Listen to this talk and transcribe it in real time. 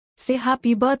Say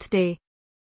happy birthday.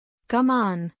 Come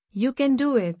on, you can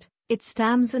do it. It's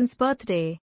Tamsin's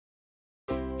birthday.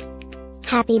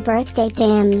 Happy birthday,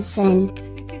 Tamsin.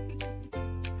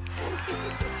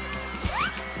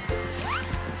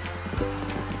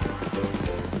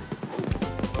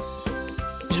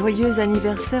 Joyeux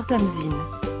anniversaire, Tamsin.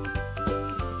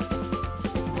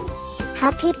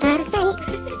 Happy birthday,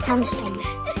 Tamsin.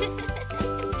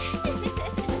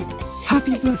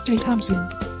 Happy birthday, Tamsin.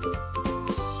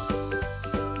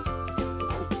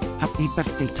 Happy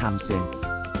birthday, Tamsin.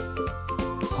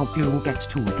 Hope you get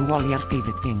to do all your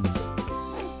favorite things.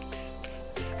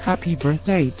 Happy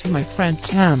birthday to my friend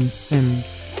Tamsin.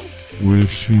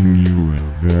 Wishing you a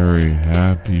very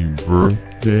happy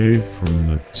birthday from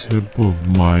the tip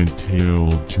of my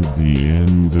tail to the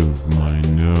end of my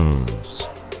nose.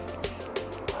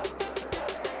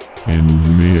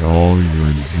 And may all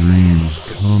your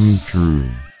dreams come true.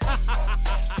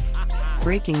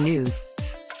 Breaking news.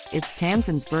 It's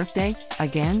Tamsin's birthday,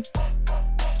 again?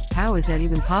 How is that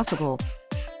even possible?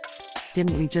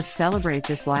 Didn't we just celebrate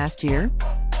this last year?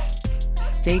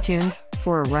 Stay tuned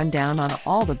for a rundown on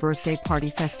all the birthday party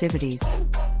festivities.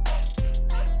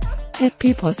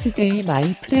 Happy birthday,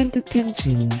 my friend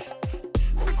Tamsin.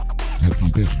 Happy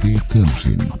birthday,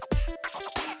 Tamsin.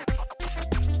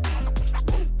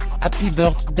 Happy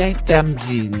birthday,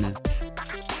 Tamsin.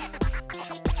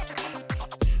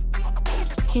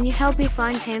 Can you help me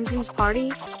find Tamsin's party?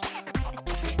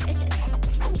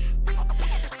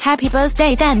 Happy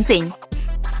birthday, Tamsin.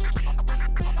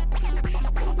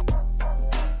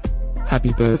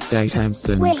 Happy birthday,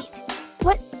 Tamsin. Wait,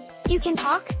 what? You can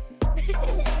talk?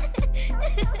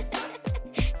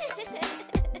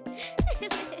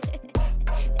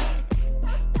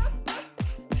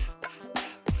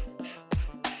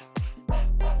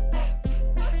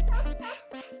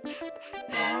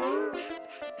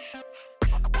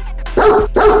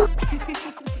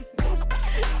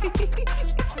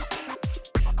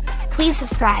 Please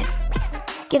subscribe,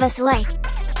 give us a like,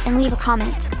 and leave a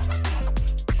comment.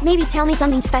 Maybe tell me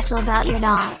something special about your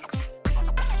dogs.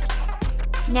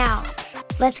 Now,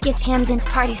 let's get Tamsin's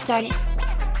party started.